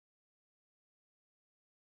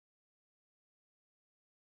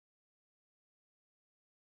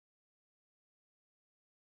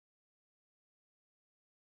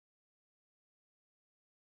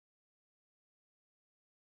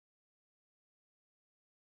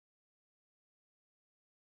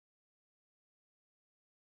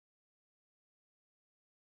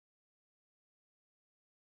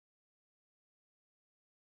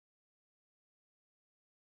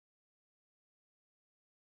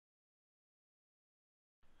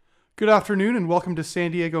Good afternoon and welcome to San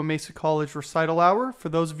Diego Mesa College Recital Hour. For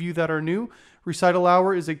those of you that are new, Recital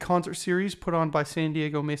Hour is a concert series put on by San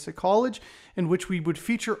Diego Mesa College in which we would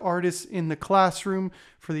feature artists in the classroom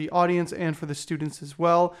for the audience and for the students as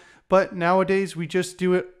well. But nowadays we just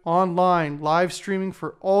do it online, live streaming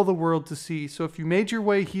for all the world to see. So if you made your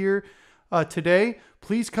way here today,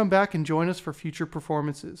 please come back and join us for future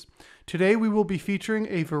performances. Today we will be featuring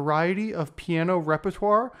a variety of piano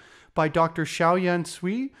repertoire by Dr. Xiao-yan,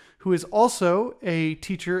 who is also a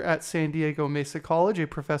teacher at San Diego Mesa College, a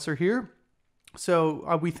professor here.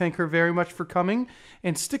 So we thank her very much for coming,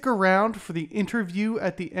 and stick around for the interview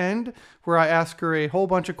at the end where I ask her a whole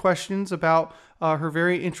bunch of questions about her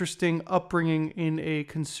very interesting upbringing in a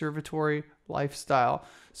conservatory lifestyle.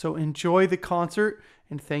 So enjoy the concert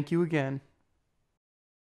and thank you again.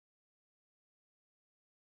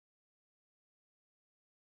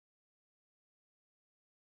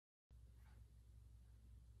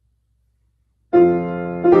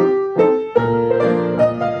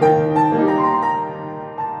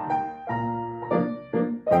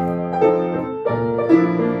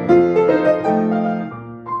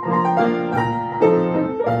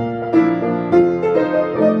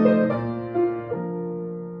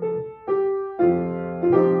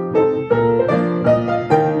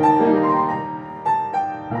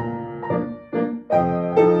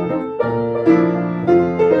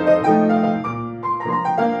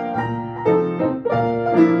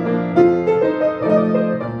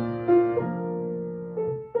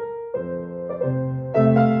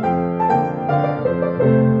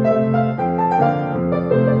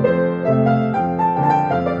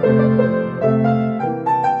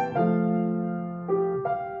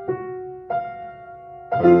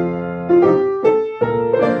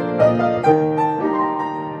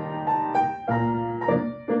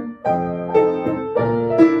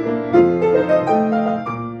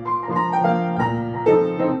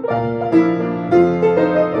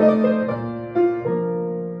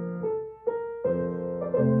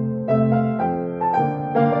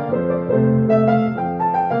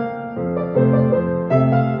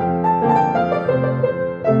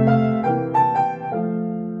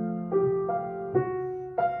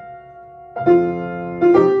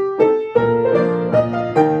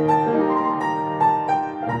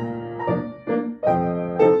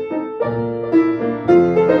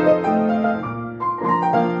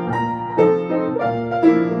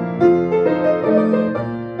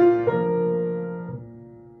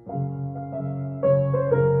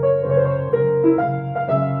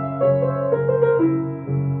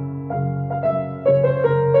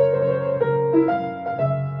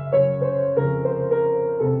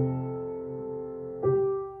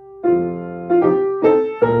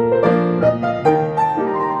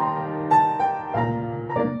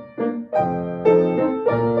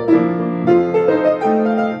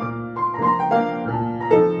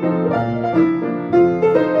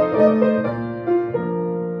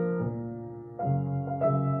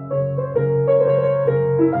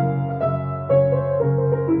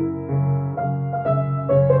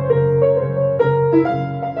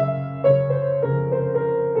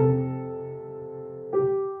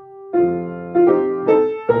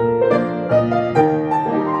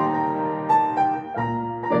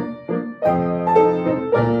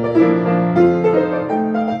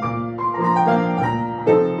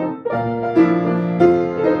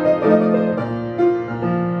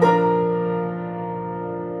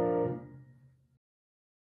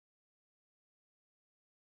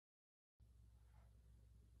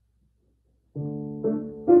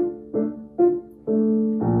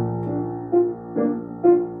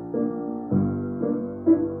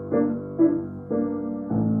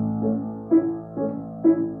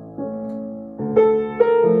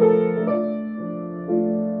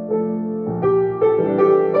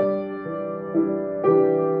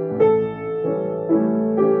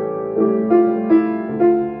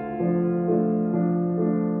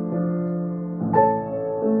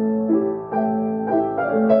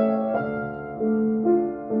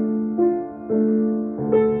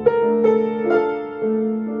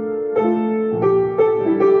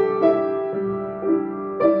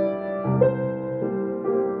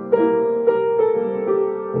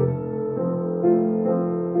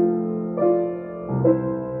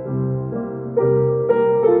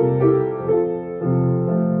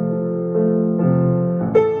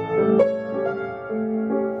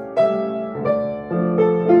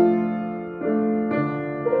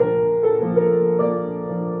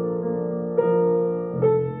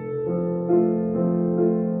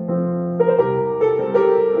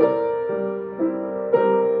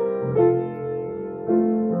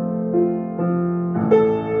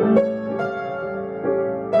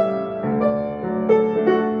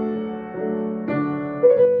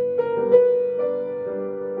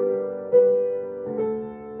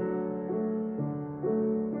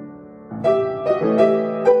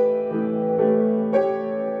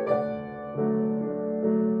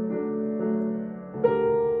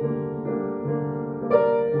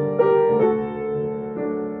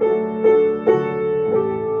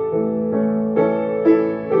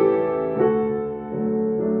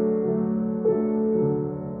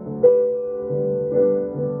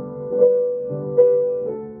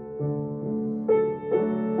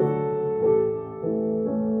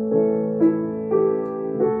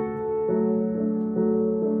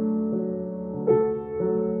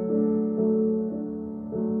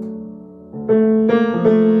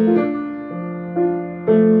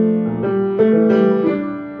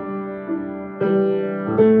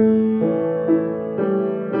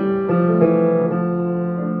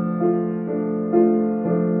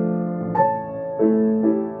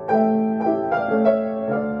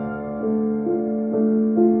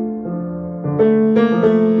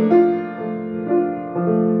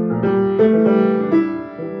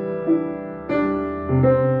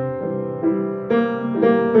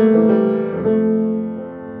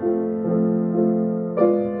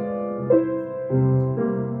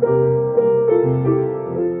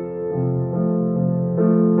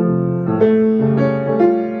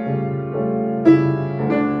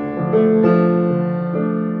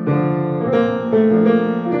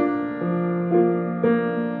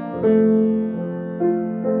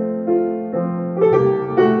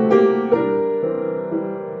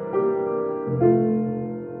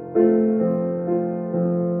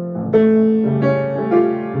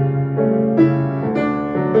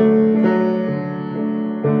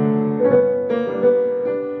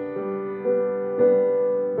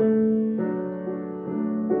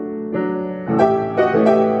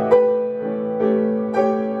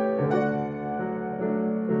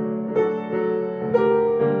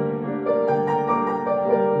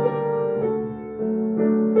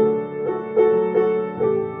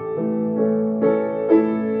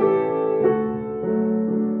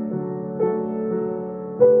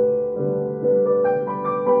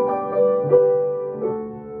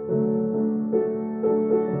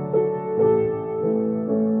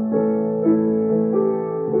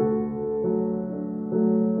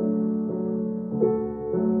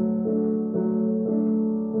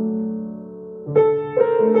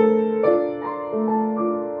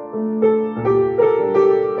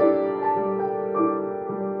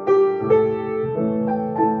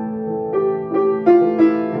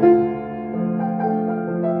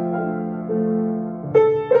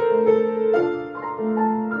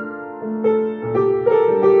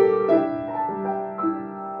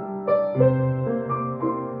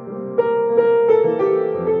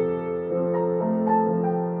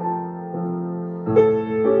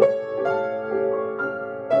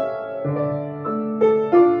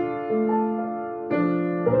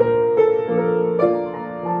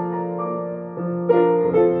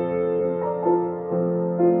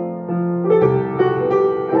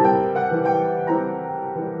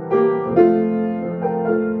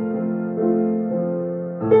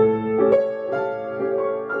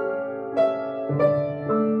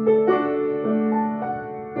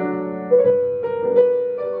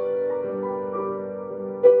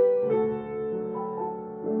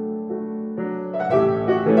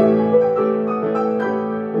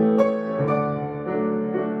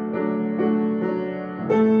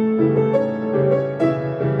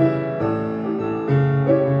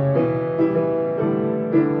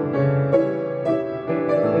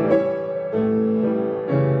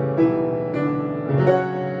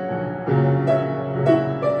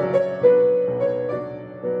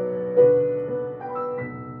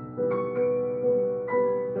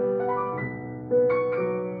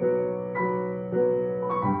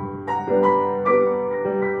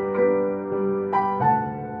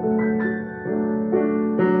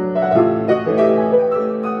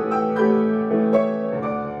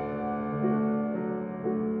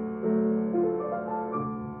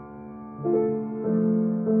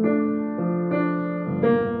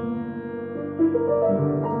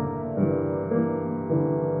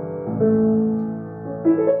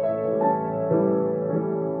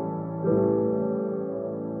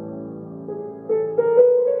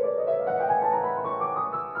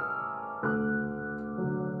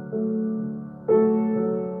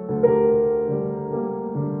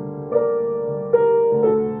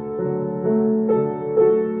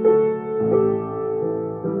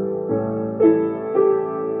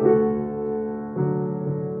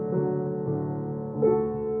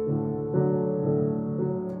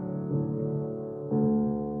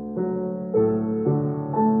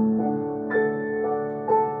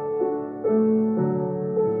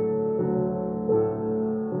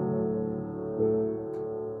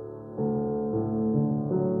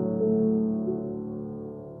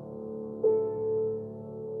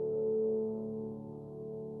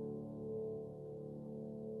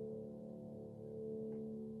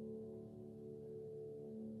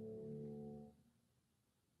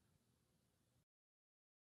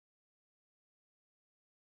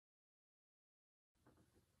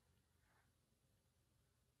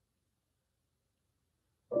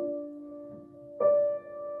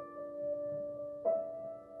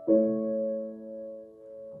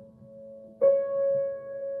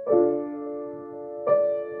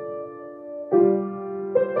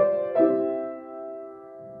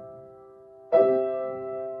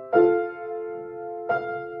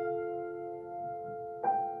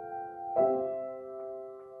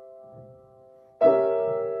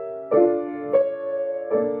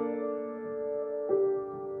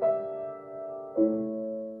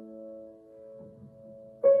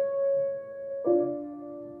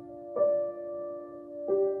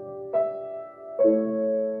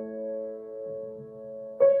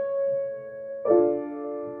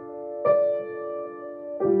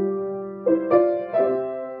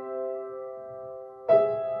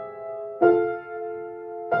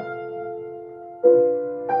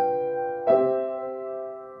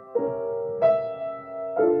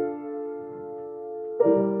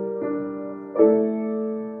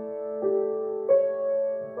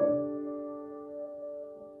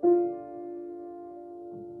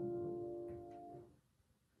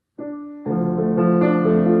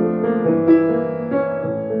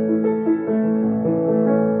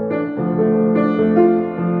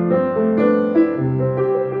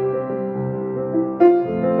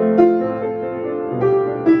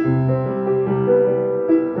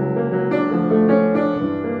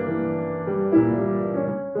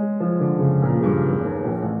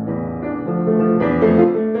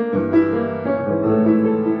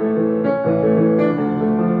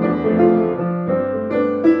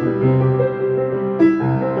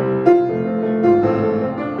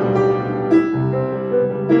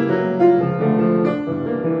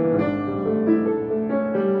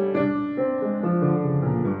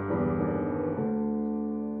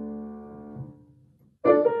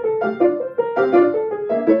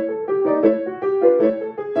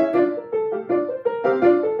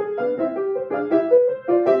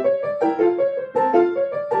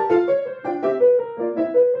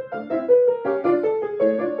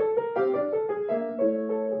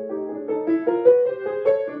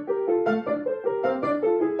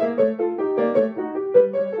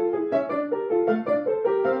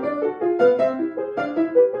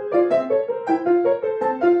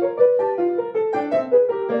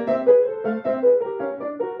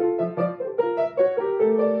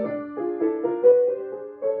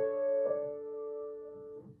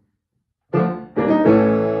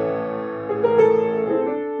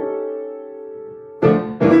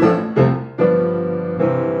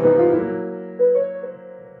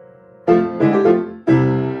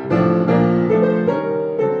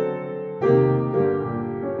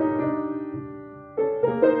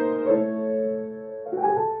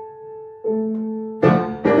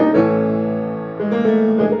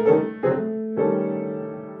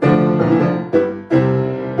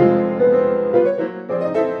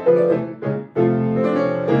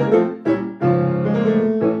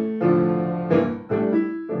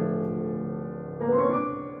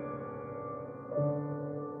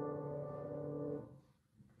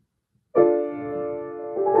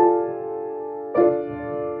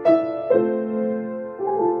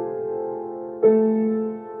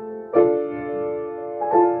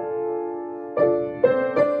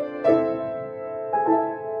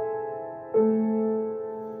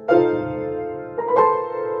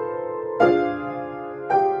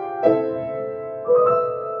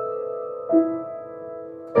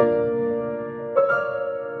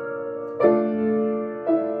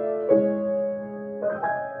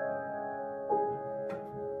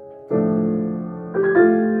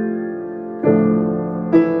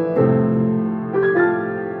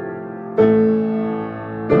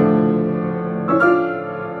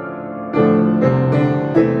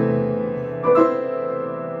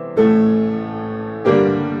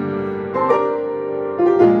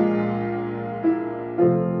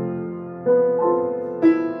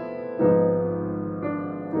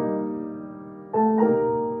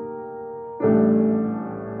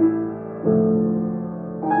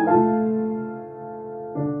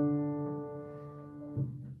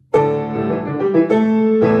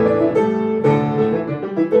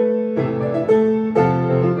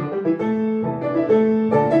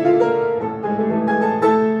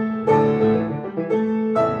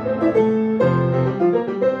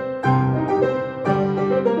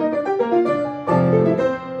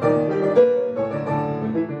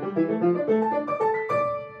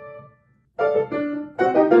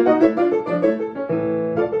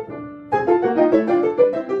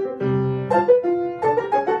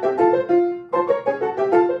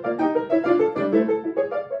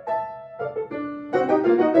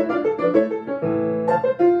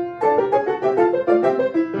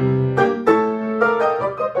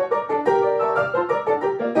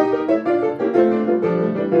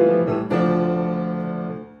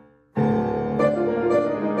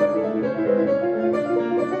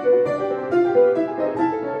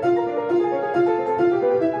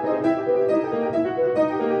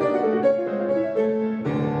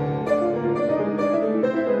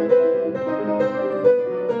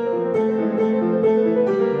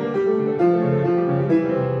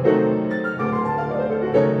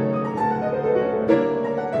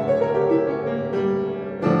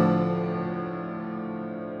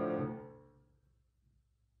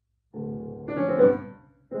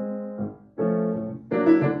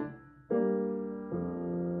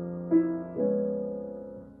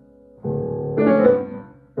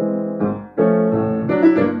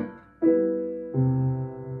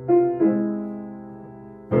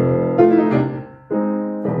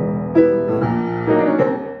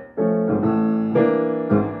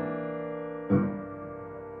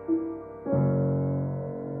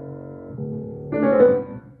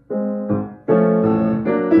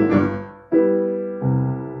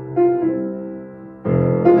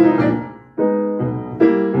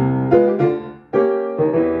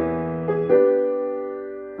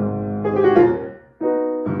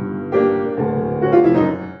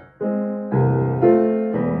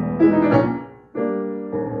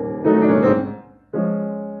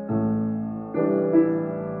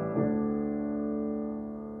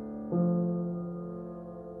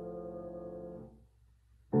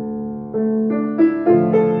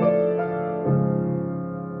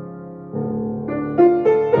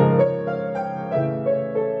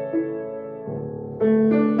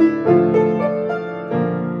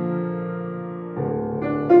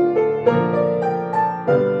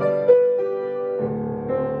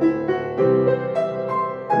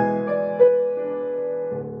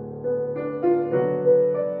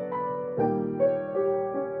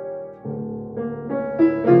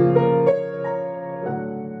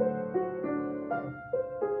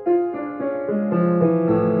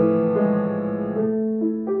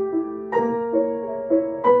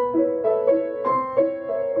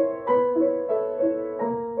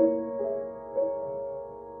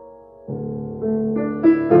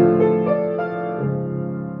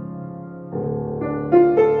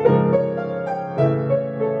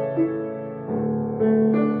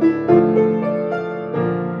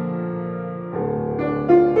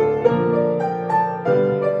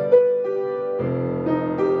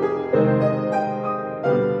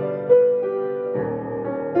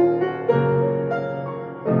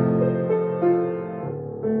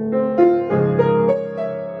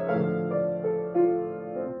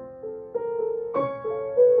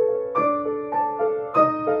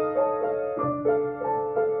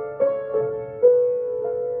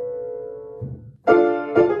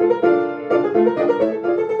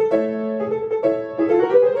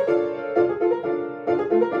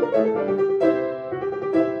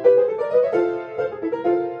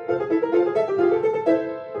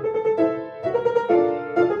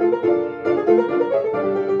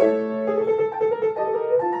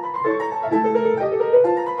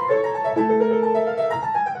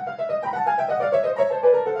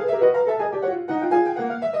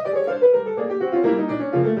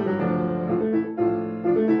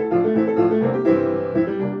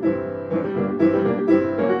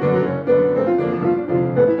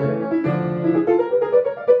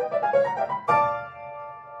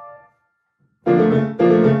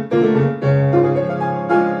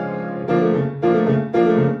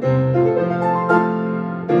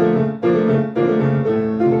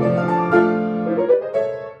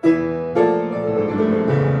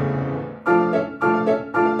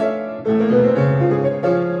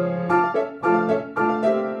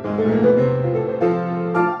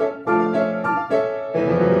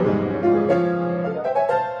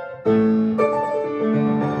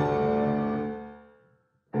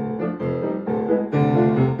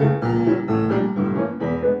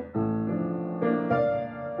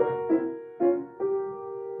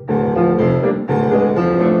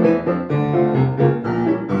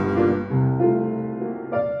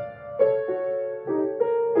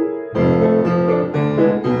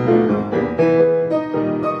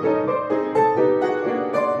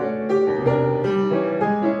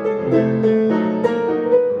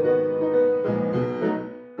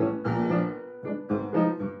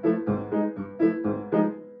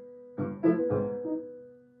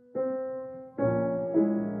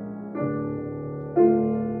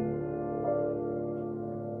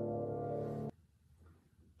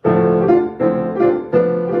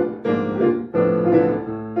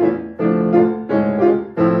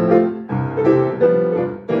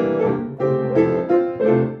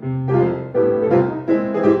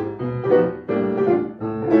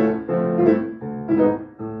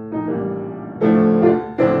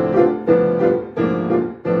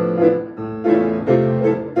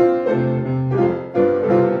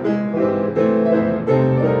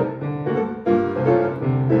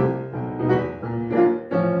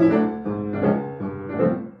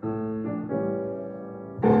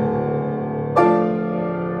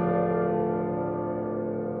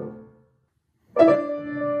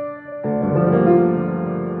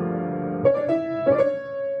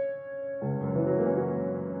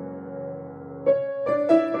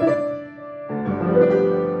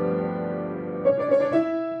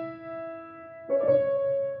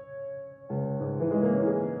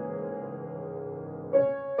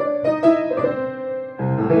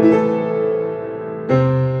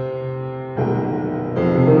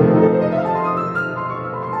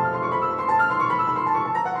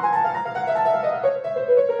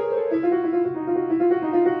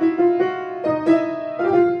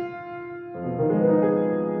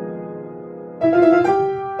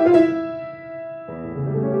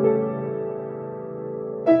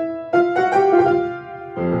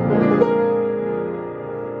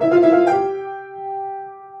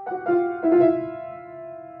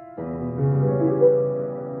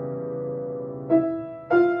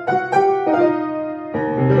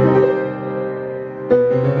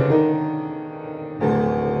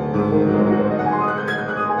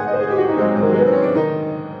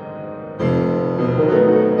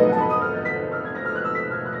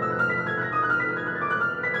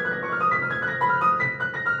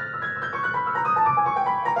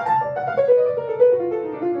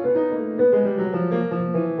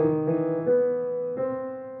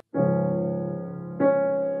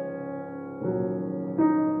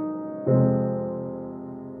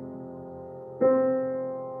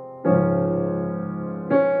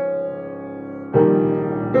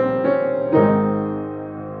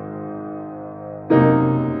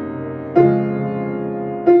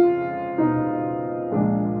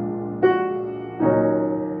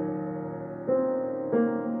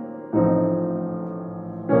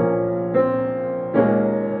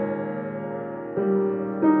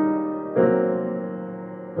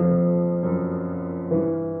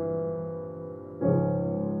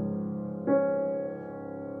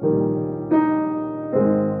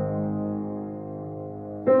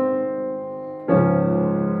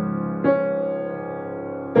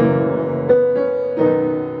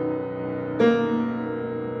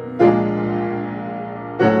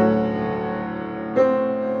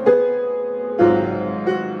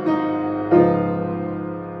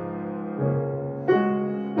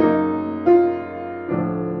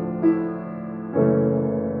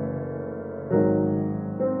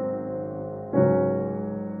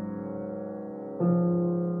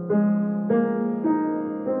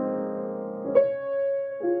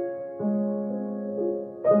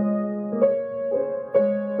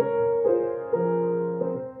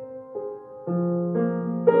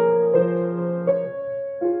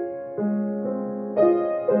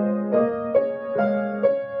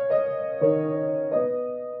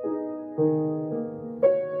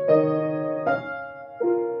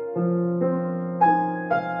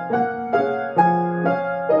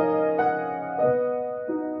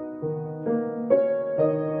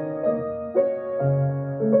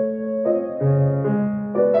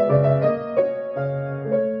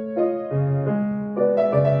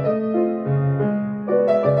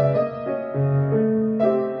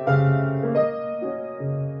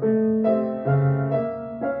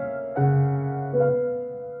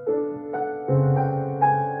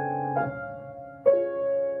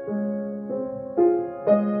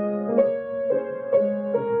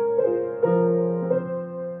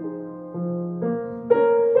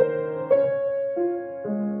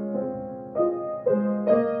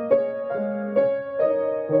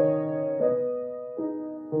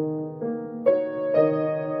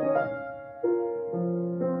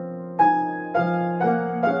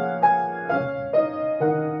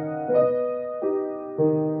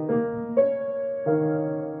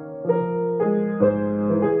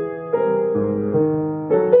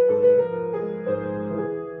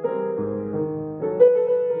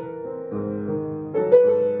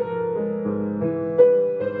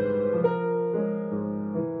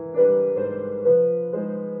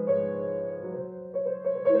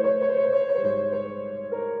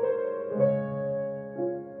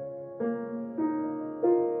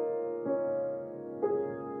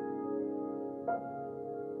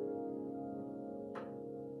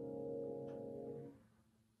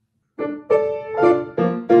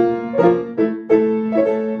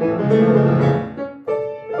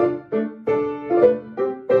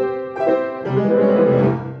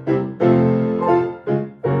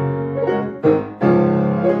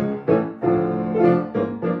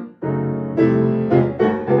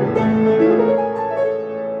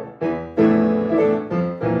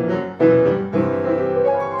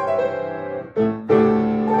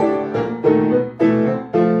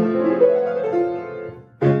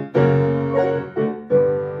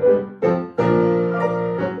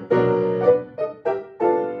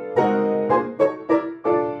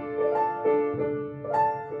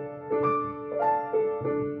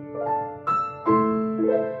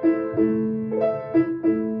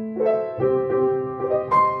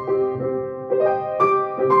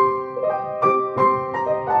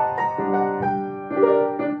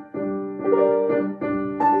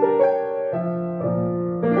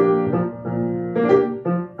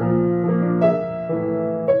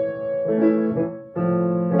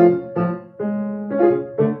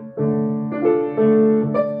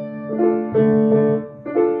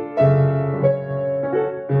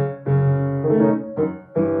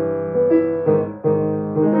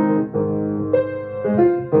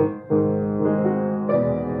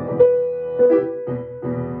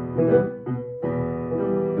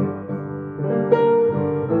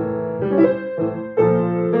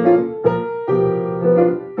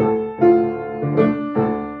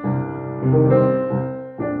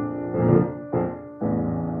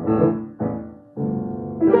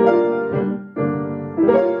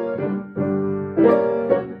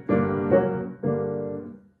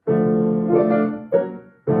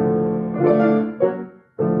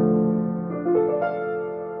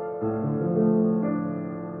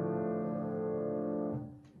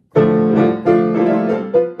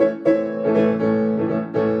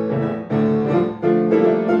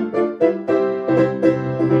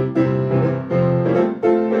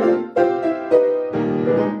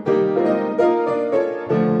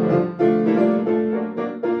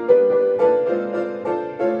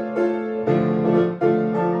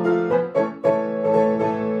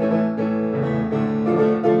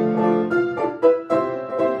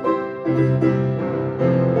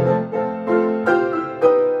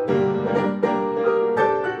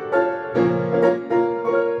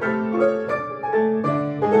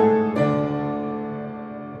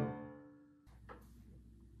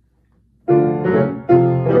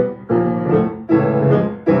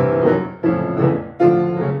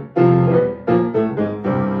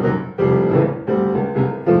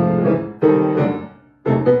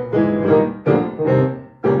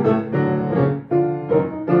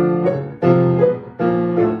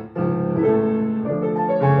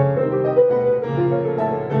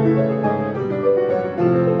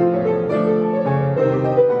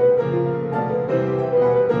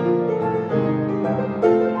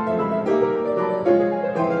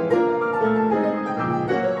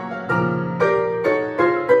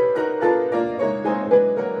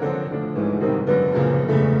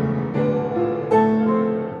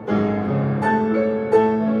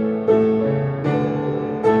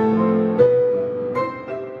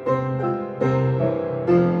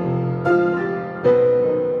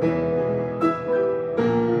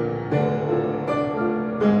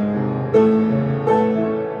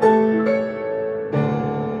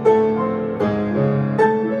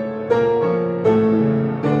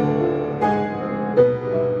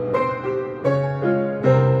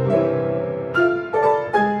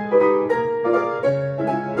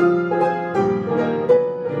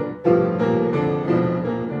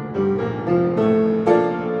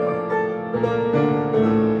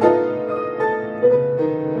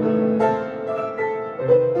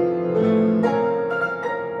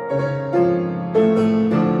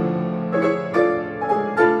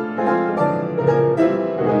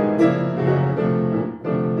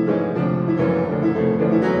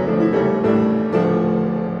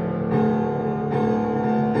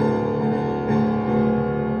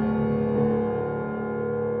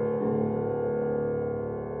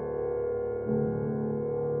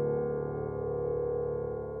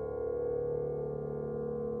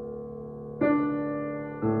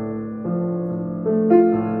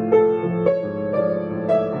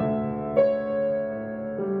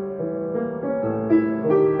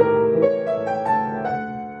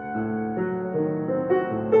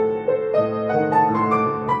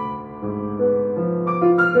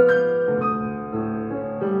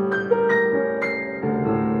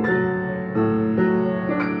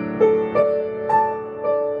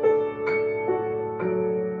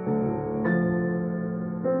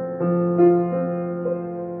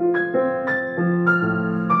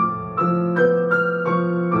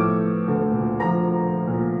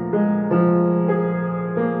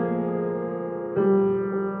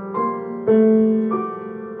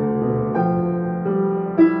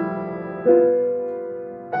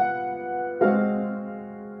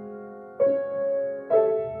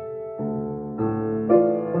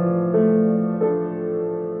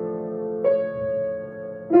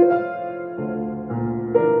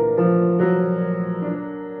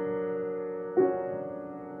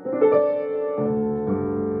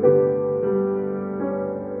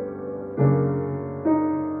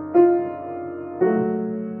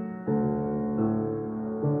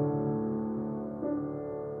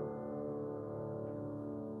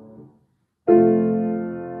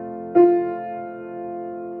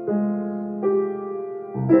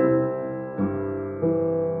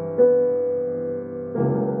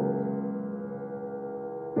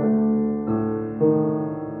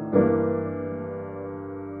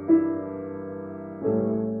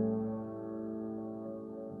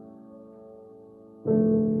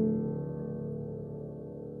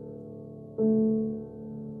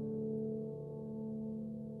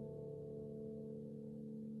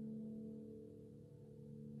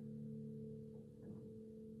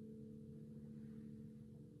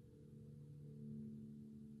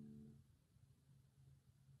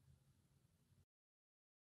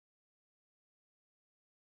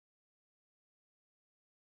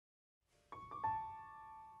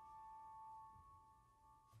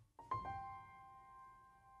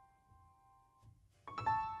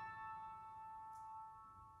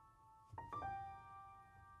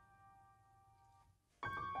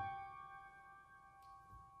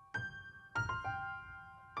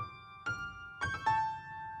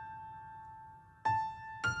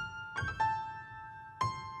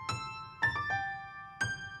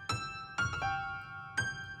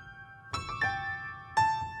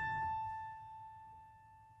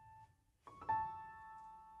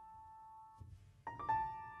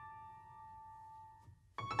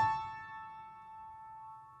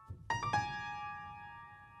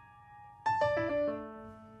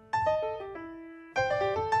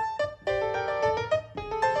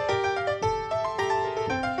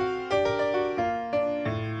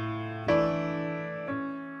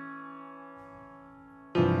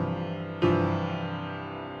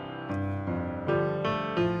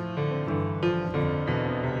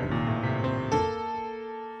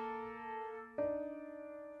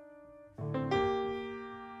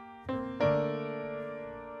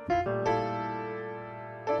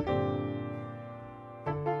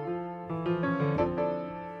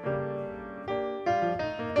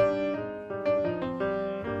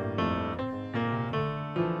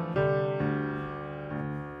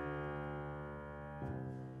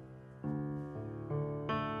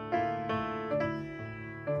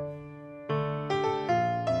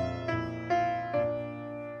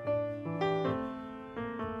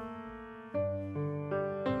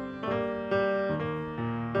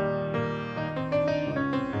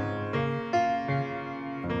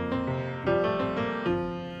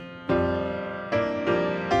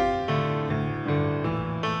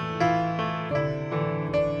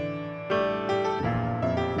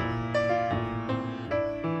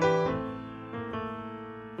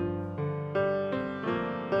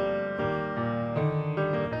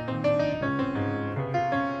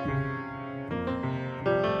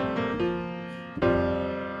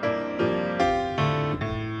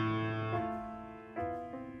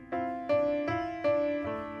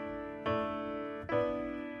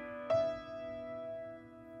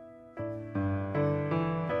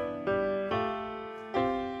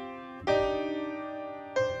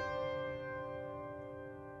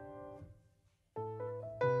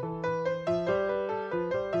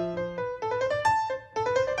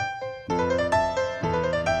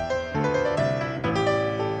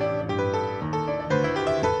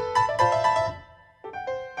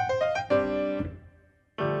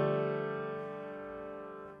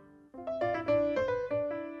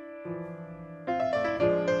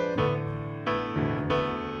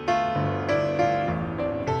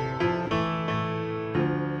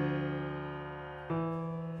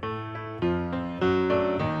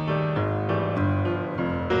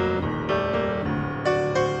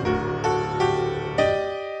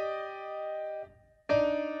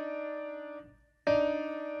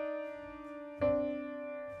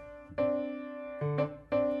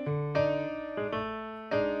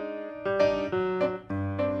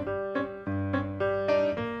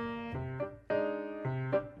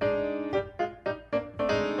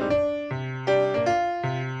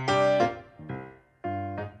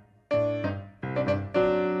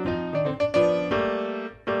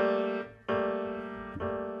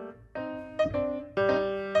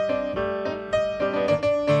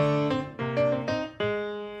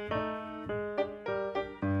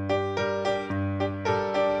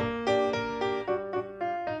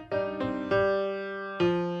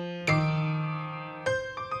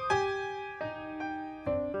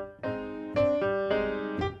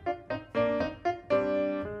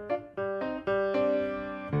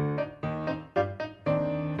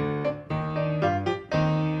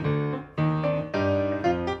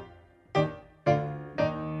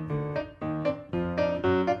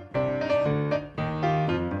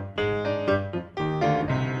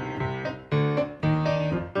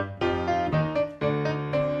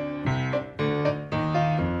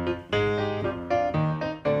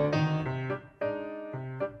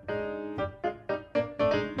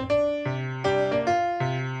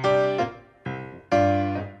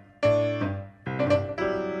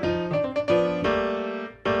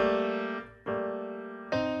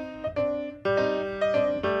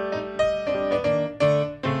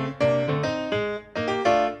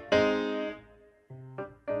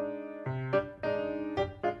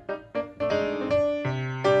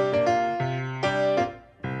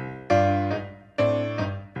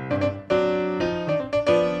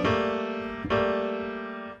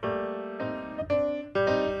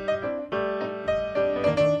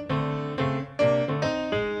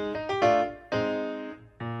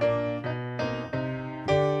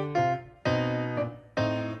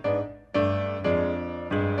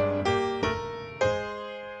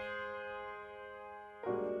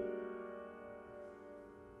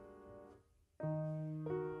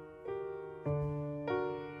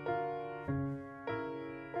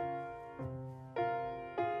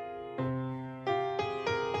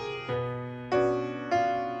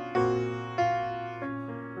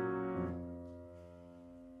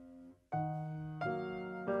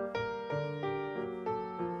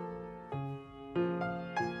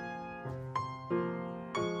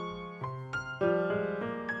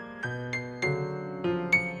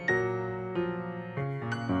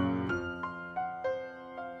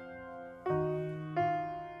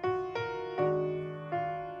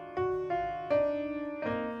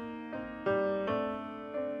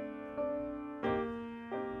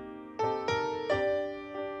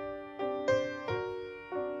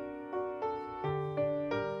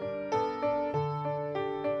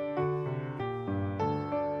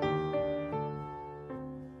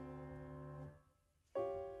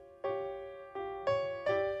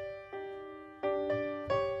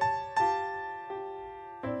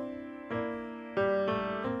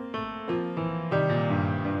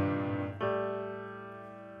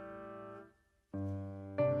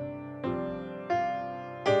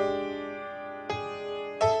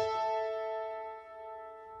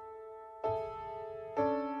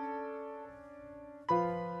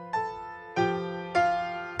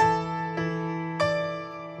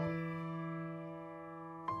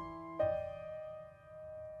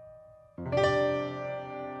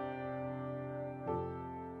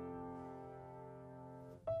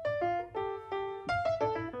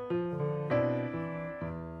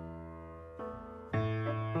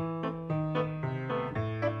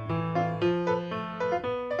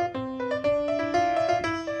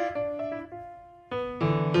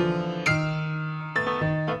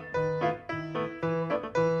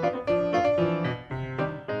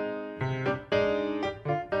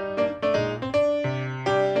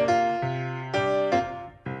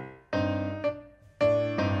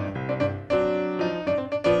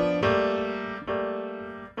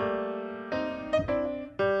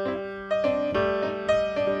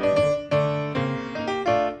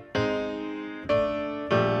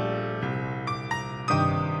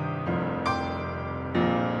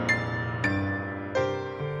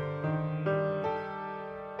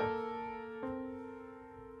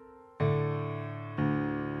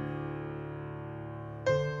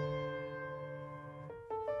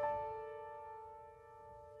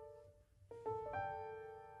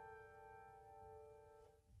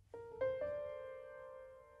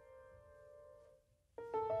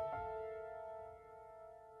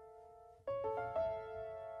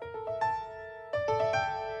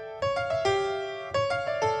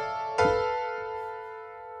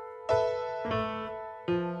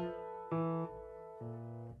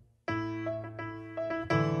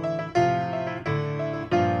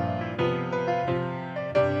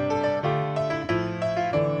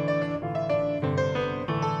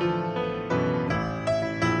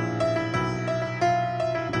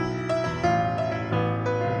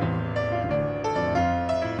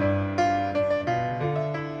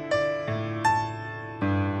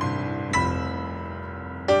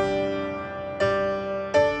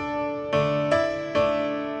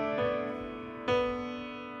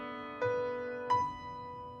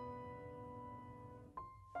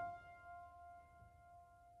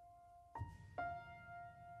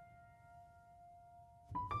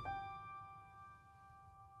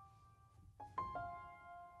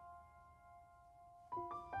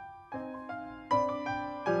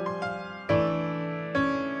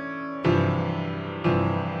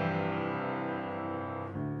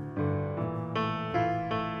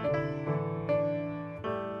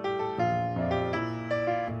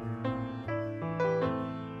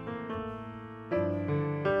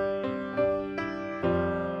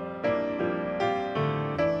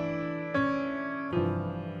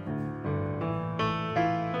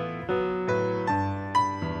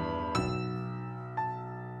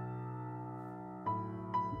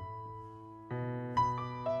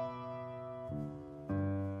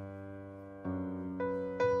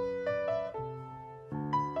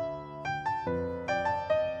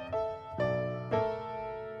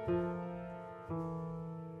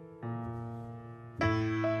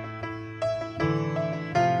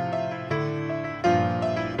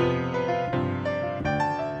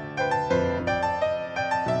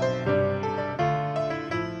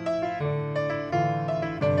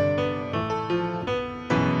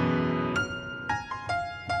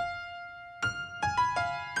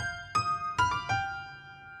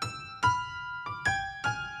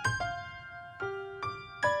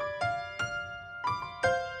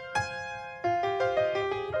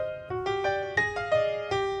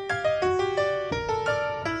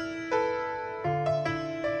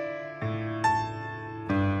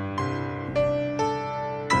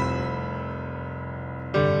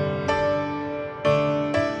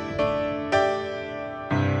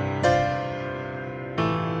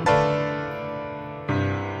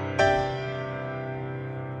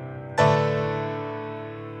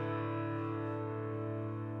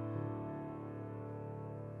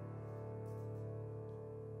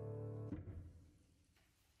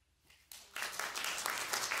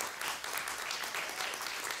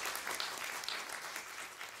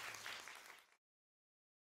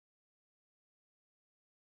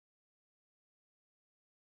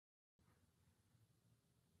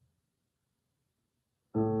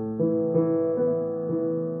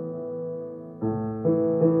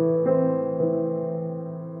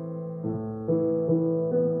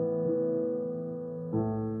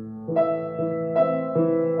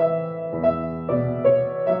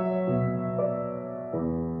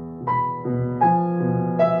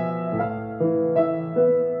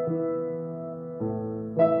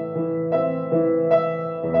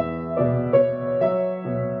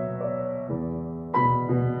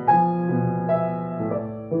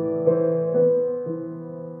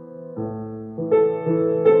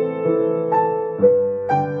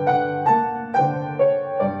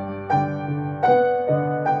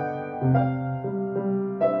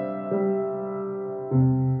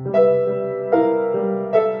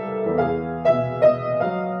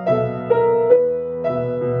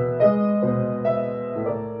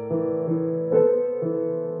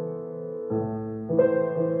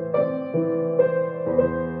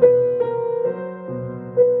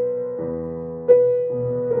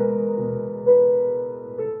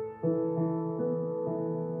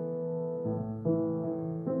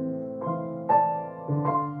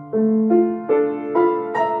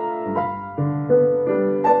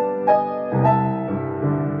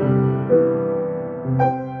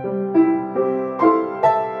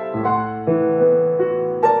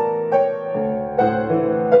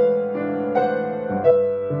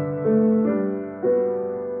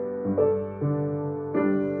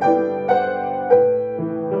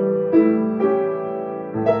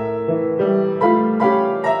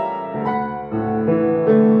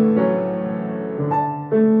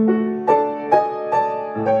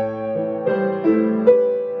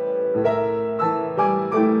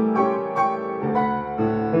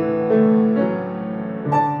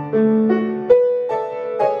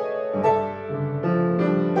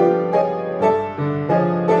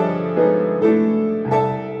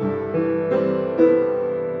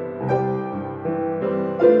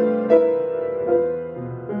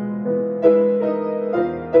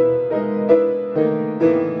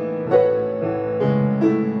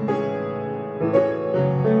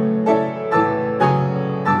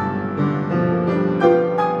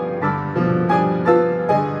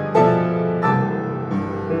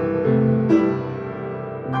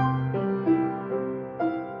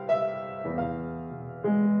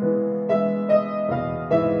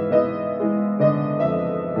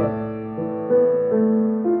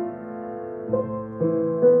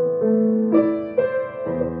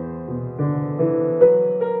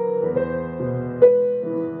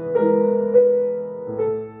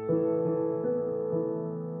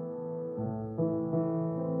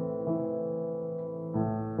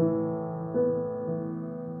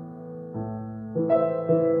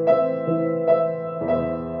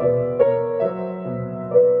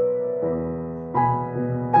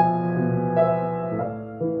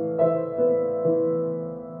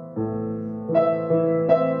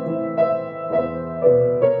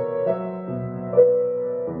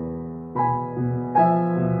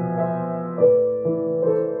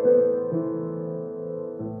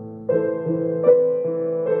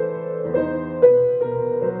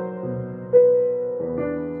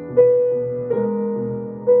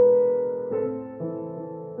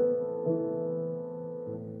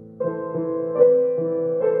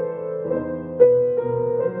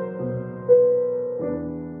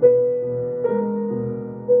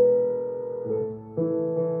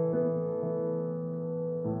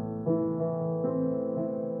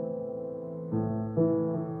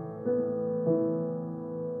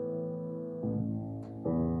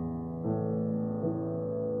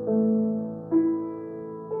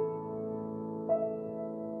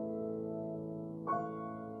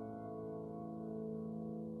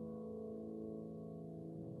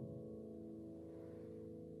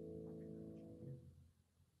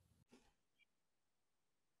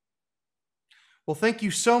 Well, thank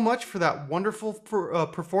you so much for that wonderful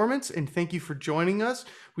performance, and thank you for joining us.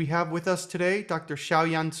 We have with us today Dr.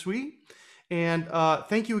 Xiao-yan Sui, and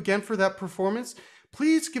thank you again for that performance.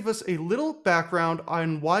 Please give us a little background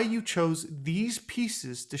on why you chose these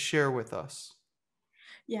pieces to share with us.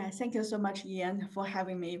 Yeah, thank you so much, Ian, for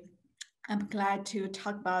having me. I'm glad to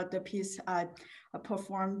talk about the piece I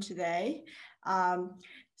performed today.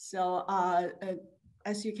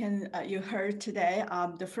 As you heard today,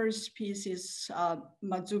 the first piece is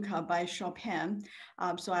Mazurka by Chopin.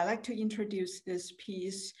 So I like to introduce this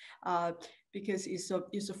piece because it's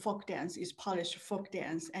a folk dance, it's polished folk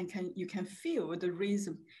dance, and you can feel the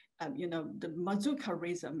rhythm, the Mazurka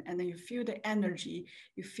rhythm, and then you feel the energy,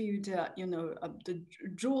 you feel the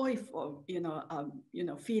joyful,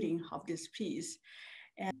 feeling of this piece.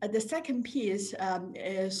 And the second piece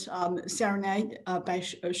is Serenade by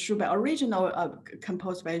Schubert, original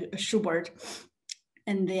composed by Schubert.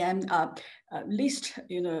 And then Liszt,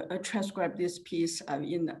 transcribed this piece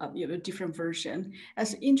in a different version.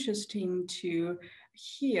 It's interesting to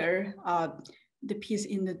hear the piece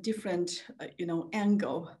in a different,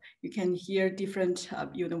 angle. You can hear different,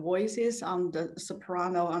 voices on the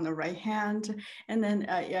soprano on the right hand, and then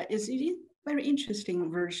it's a very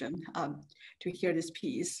interesting version to hear this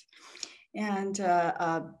piece. And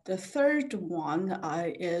the third one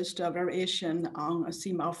is the variation on a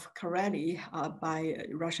theme of Corelli by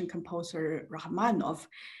Russian composer Rachmaninoff.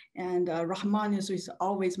 And Rachmaninoff is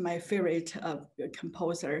always my favorite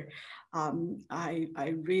composer.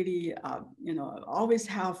 I really, always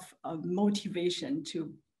have a motivation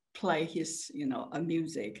to play his,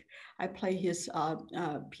 music. I play his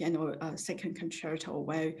piano second concerto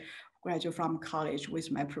when I graduated from college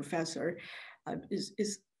with my professor.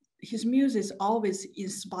 is his music always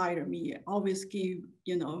inspire me, always give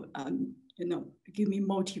give me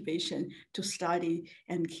motivation to study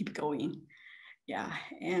and keep going. Yeah,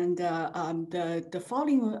 and the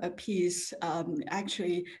following piece,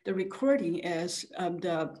 actually, the recording is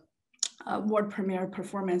the world premiere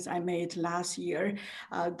performance I made last year.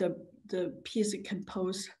 The piece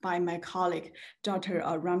composed by my colleague, Dr.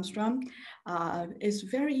 Ramstrum. It's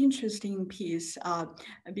very interesting piece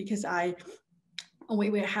because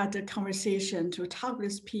we had a conversation to talk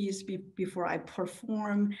this piece before I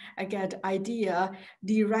perform. I get idea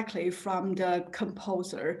directly from the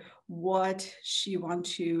composer, what she want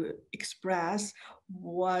to express,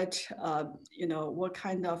 what what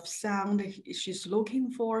kind of sound she's looking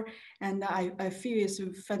for, and I feel it's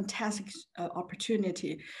a fantastic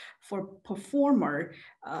opportunity for performer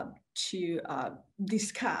to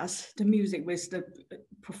discuss the music with the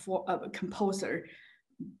composer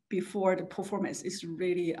before the performance. Is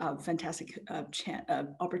really a fantastic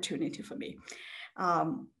opportunity for me.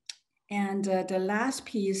 And the last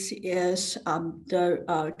piece is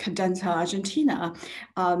the Danza Argentina,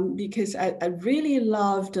 because I really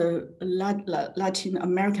love the Latin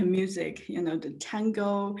American music, the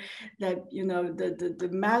tango, that, the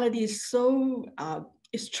melody is so,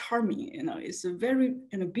 it's charming, it's very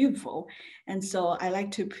beautiful. And so I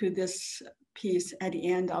like to put this piece at the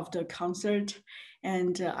end of the concert.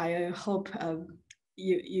 And I hope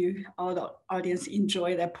you all the audience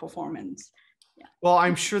enjoy that performance. Yeah. Well,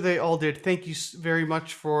 I'm sure they all did. Thank you very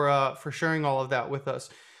much for sharing all of that with us.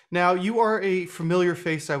 Now, you are a familiar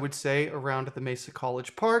face, I would say, around at the Mesa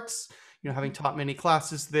College parts, having taught many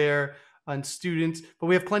classes there and students, but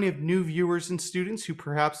we have plenty of new viewers and students who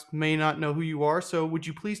perhaps may not know who you are. So would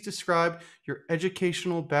you please describe your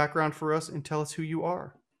educational background for us and tell us who you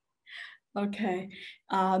are? Okay.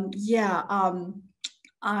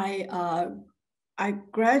 I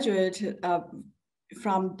graduated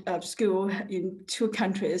from school in 2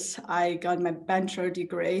 countries. I got my bachelor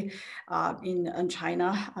degree in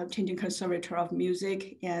China, Tianjin Conservatory of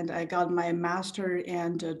Music, and I got my master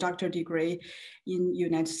and doctor degree in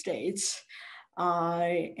United States.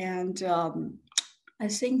 And I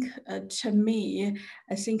think to me,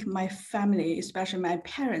 I think my family, especially my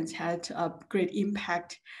parents, had a great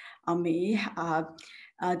impact on me.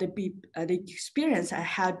 The experience I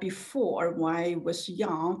had before when I was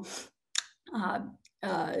young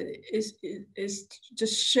is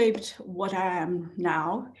just shaped what I am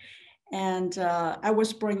now. And I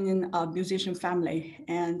was born in a musician family,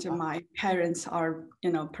 and my parents are,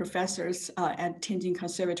 professors at Tianjin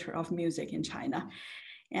Conservatory of Music in China.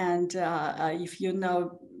 And if you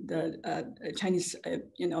know the Chinese,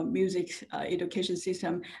 music education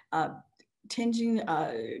system, Tianjin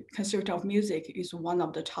Conservatory of Music is one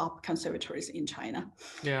of the top conservatories in China.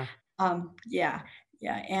 Yeah. Yeah.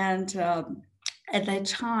 And at that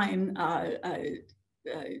time,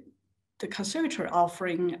 the conservatory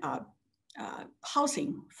offering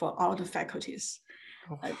housing for all the faculties,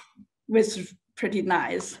 was pretty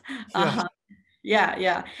nice. Yeah.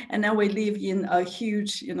 Yeah. And then we live in a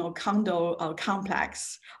huge, condo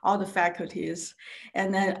complex, all the faculties.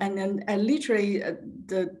 And then literally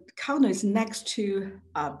the condo is next to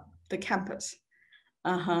the campus.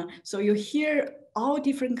 So you hear all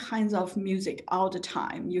different kinds of music all the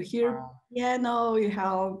time. You hear piano, you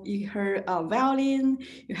hear violin,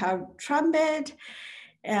 you have trumpet,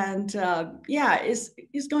 and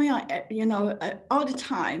it's going on, all the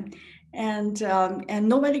time. And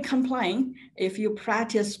nobody complain if you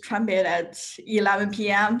practice trumpet at 11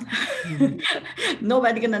 p.m.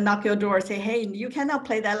 Nobody gonna knock your door and say, hey, you cannot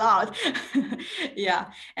play that loud.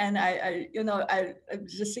 Yeah. And I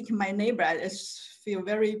just think my neighbor, I just feel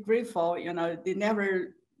very grateful. They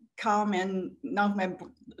never come and knock my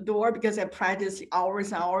door because I practice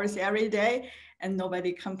hours and hours every day and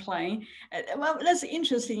nobody complain. Well, that's an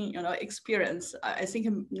interesting, experience. I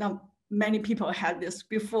think not many people had this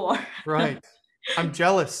before. Right. I'm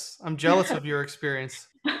jealous. I'm jealous of your experience.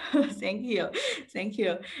 Thank you.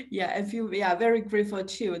 Yeah, I feel very grateful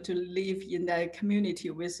too to live in that community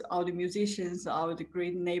with all the musicians, all the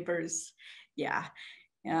great neighbors. Yeah.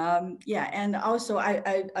 And also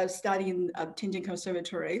I studied in Tianjin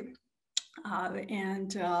Conservatory,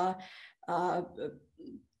 and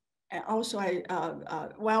also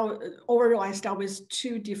overall I start with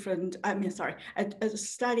I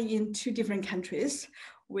study in 2 different countries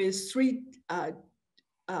with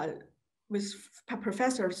with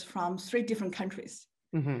professors from 3 different countries.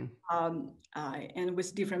 Mm-hmm. And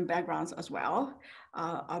with different backgrounds as well.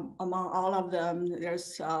 Among all of them,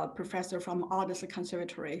 there's a professor from Donosa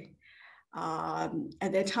Conservatory,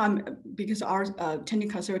 At that time, because our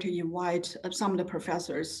technical conservatory invite some of the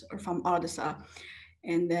professors from Odessa,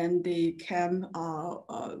 and then they came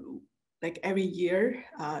like every year.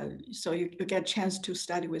 So you get a chance to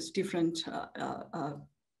study with different,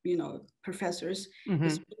 professors. Mm-hmm.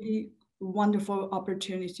 It's really wonderful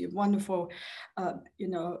opportunity, wonderful,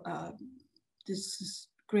 this is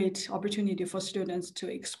great opportunity for students to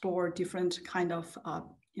explore different kind of,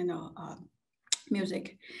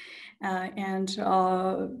 music. And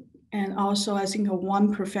also, I think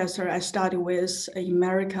one professor I studied with in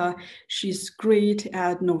America, she's great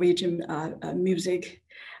at Norwegian music.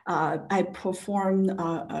 I performed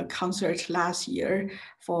a concert last year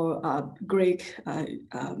for Greek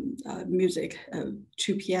music,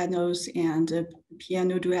 two pianos and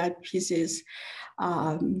piano duet pieces.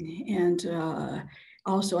 And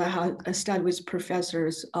also, I studied with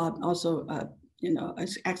professors, also,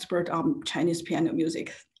 as expert on Chinese piano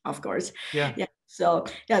music, of course. Yeah. So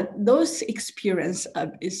yeah, those experience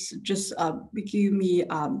is just give me,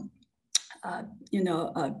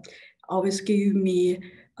 always give me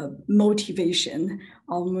motivation,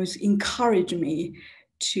 almost encourage me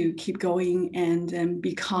to keep going and then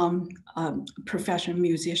become a professional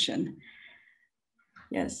musician.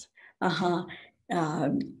 Yes.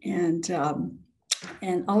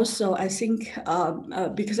 And also I think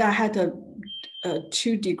because I had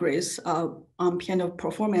two degrees on piano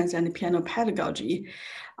performance and piano pedagogy.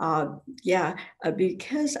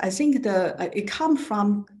 Because I think it comes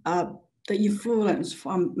from the influence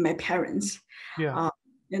from my parents. Yeah.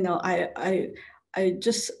 I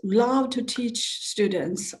just love to teach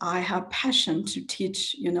students. I have passion to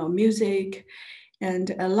teach, music,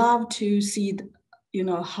 and I love to see,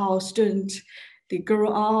 how students they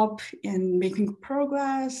grow up and making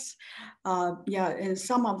progress. And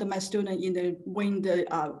some of my students win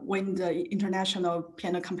the international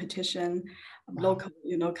piano competition, Wow. local,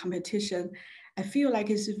 competition. I feel like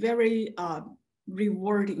it's very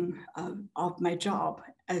rewarding of my job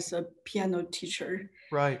as a piano teacher.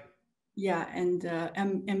 Right. Yeah, and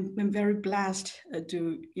I'm very blessed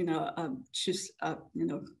to choose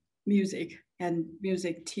music and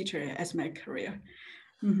music teacher as my career.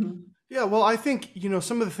 Mm-hmm. Yeah, well, I think,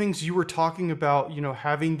 some of the things you were talking about,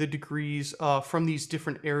 having the degrees from these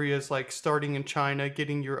different areas, like starting in China,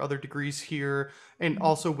 getting your other degrees here, and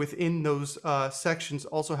also within those sections,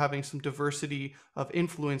 also having some diversity of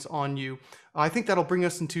influence on you. I think that'll bring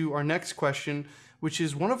us into our next question, which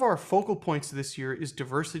is one of our focal points this year is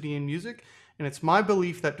diversity in music. And it's my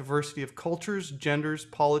belief that diversity of cultures, genders,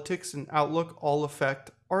 politics, and outlook all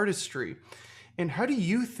affect artistry. And how do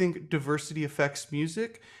you think diversity affects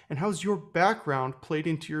music? And how's your background played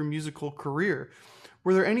into your musical career?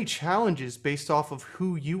 Were there any challenges based off of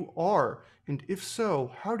who you are? And if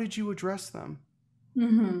so, how did you address them?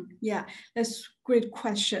 Mm-hmm. Yeah, that's great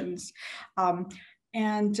questions.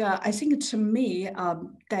 And I think to me,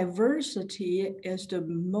 diversity is the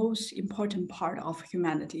most important part of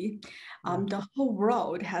humanity. Yeah. The whole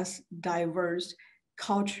world has diverse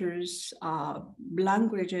cultures,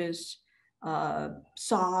 languages,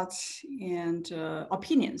 thoughts, and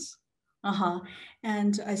opinions. Uh-huh.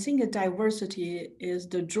 And I think diversity is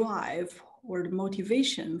the drive or the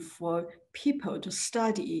motivation for people to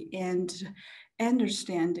study and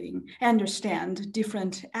understand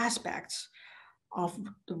different aspects of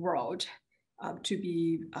the world, to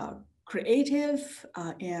be creative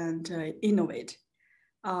and innovate.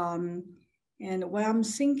 Um, and when I'm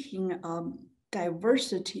thinking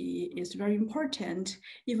diversity is very important,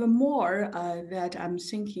 even more that I'm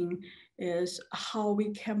thinking is how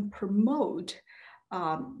we can promote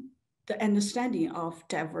um, the understanding of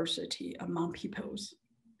diversity among peoples.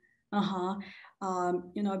 Uh-huh.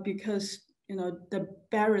 Because the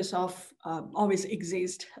barriers of always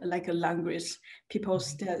exist, like a language. People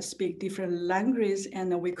speak different languages,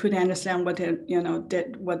 and we couldn't understand what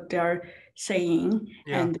what they're saying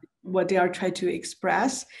Yeah. and what they are trying to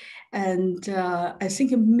express. And I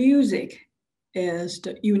think music is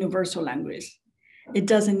the universal language. It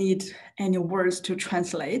doesn't need any words to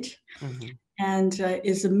translate, Hmm. and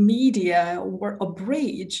is a media or a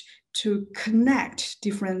bridge to connect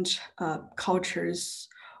different cultures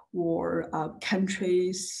or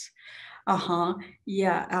countries. Uh-huh.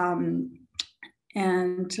 Yeah.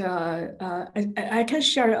 And I can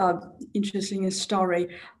share an interesting story.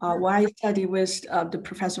 When I studied with the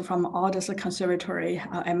professor from Odessa Conservatory,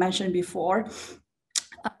 I mentioned before,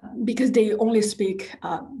 because they only speak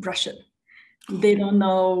Russian. They don't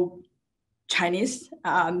know Chinese.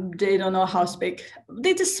 They don't know how to speak.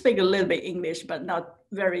 They just speak a little bit English, but not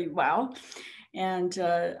very well. And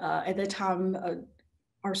at that time,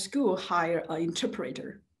 our school hired an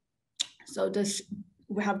interpreter. So this,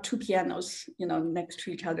 we have two pianos, next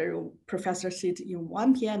to each other. Professor sit in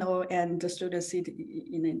one piano and the student sit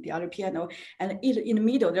in the other piano. And in the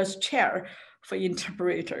middle, there's a chair for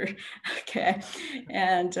interpreter. Okay.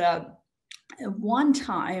 And one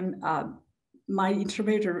time, my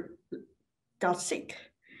interpreter got sick.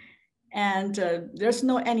 And there's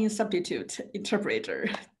no any substitute interpreter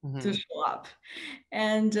to show up.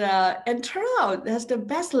 And turn out that's the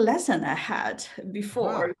best lesson I had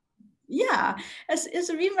before. Wow. Yeah, it's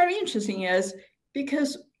really very interesting is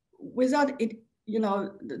because without it,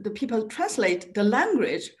 the people translate the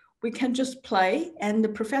language, we can just play, and the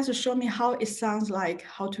professor showed me how it sounds like,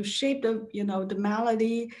 how to shape the, the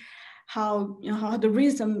melody, how, how the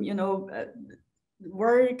rhythm,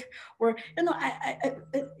 work, or,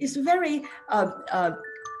 it's very,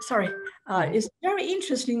 it's very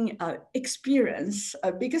interesting experience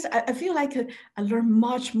because I feel like I learn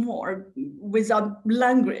much more without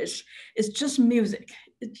language. It's just music.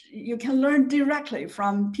 You can learn directly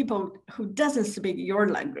from people who doesn't speak your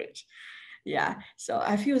language. Yeah, so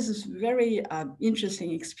I feel this is very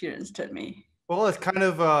interesting experience to me. Well, it kind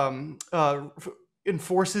of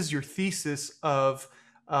enforces your thesis of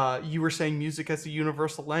you were saying music as a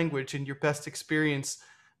universal language and your best experience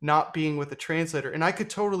not being with a translator. And I could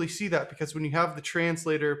totally see that because when you have the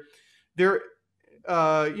translator, they're,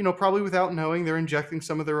 probably without knowing, they're injecting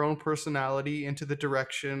some of their own personality into the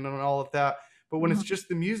direction and all of that. But when it's just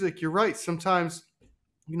the music, you're right. Sometimes,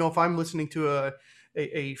 if I'm listening to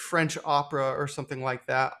a French opera or something like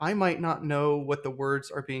that, I might not know what the words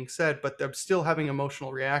are being said, but they're still having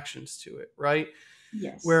emotional reactions to it, right?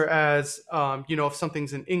 Yes. Whereas, if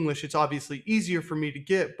something's in English, it's obviously easier for me to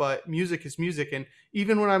get, but music is music. And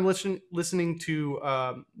even when I'm listening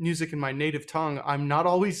to music in my native tongue, I'm not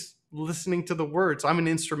always listening to the words. I'm an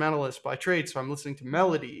instrumentalist by trade, so I'm listening to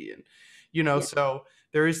melody and, Yes. so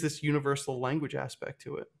there is this universal language aspect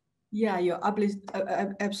to it. Yeah, you're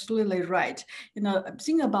absolutely right.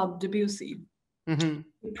 Think about Debussy.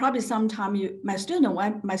 Probably sometime my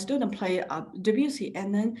student play Debussy,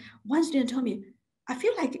 and then one student told me, I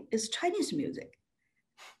feel like it's Chinese music.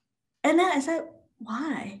 And then I said,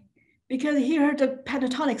 why? Because he heard the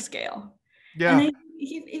pentatonic scale. Yeah. And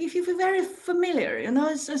he feel very familiar,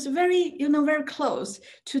 it's very, very close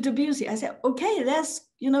to Debussy. I said, okay, that's,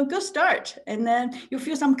 good start. And then you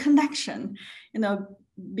feel some connection,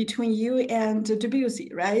 between you and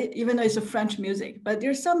Debussy, right? Even though it's a French music, but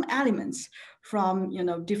there's some elements from,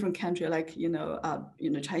 different country, like,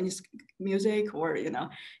 Chinese music or,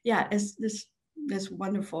 yeah, it's this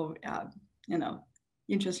wonderful,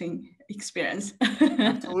 interesting experience.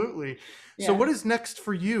 Absolutely. So Yeah. what is next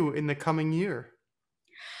for you in the coming year?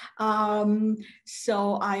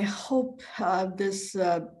 So I hope this,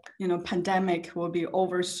 pandemic will be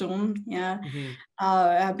over soon. Yeah.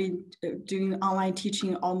 I've been doing online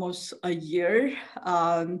teaching almost a year.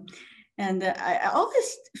 And I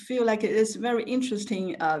always feel like it is very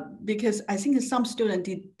interesting because I think some students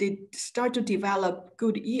did start to develop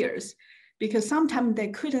good ears, because sometimes they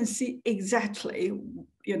couldn't see exactly,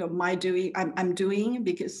 I'm doing,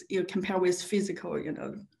 because you compare with physical,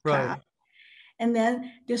 class. Right. And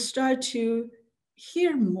then they start to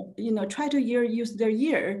hear more, try to use their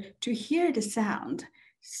ear to hear the sound,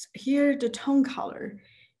 hear the tone color,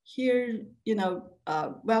 hear,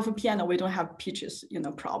 well, for piano, we don't have pitches,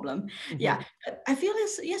 problem. Yeah, I feel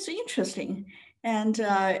it's interesting. And,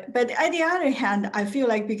 but on the other hand, I feel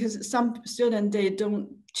like because some students, they don't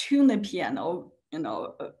tune the piano,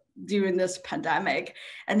 during this pandemic.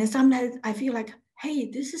 And then sometimes I feel like, hey,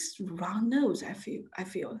 this is wrong notes, I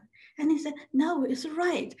feel. And he said, no, it's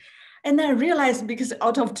right. And then I realized because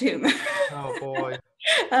out of tune. Oh boy.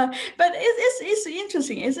 But it's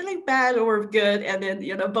interesting. Isn't it bad or good? And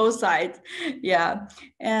then, both sides. Yeah.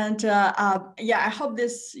 And I hope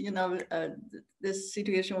this, this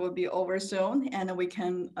situation will be over soon, and we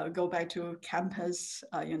can go back to campus,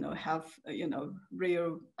 have,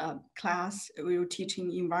 real class, real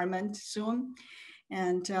teaching environment soon.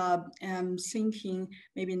 And I'm thinking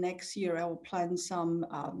maybe next year I will plan some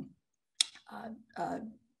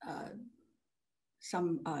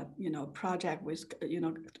project with,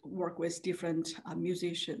 work with different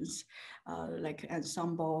musicians, like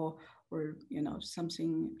ensemble, or,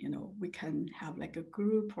 something, we can have like a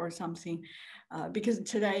group or something. Because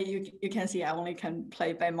today you can see I only can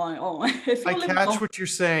play by my own. I catch what you're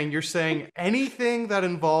saying. You're saying anything that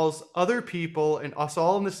involves other people and us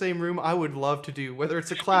all in the same room, I would love to do, whether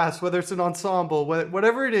it's a class, whether it's an ensemble,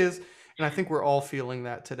 whatever it is. And I think we're all feeling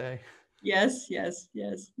that today. Yes.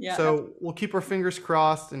 Yeah. So we'll keep our fingers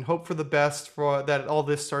crossed and hope for the best for that all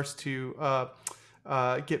this starts to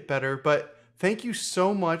get better. But Thank you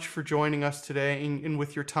so much for joining us today and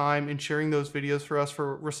with your time and sharing those videos for us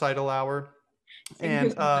for Recital Hour. Thank you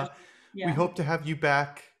And so much. we Yeah. hope to have you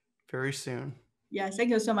back very soon. Yeah.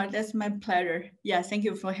 Thank you so much. That's my pleasure. Yeah. Thank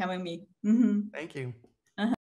you for having me. Mhm. Thank you.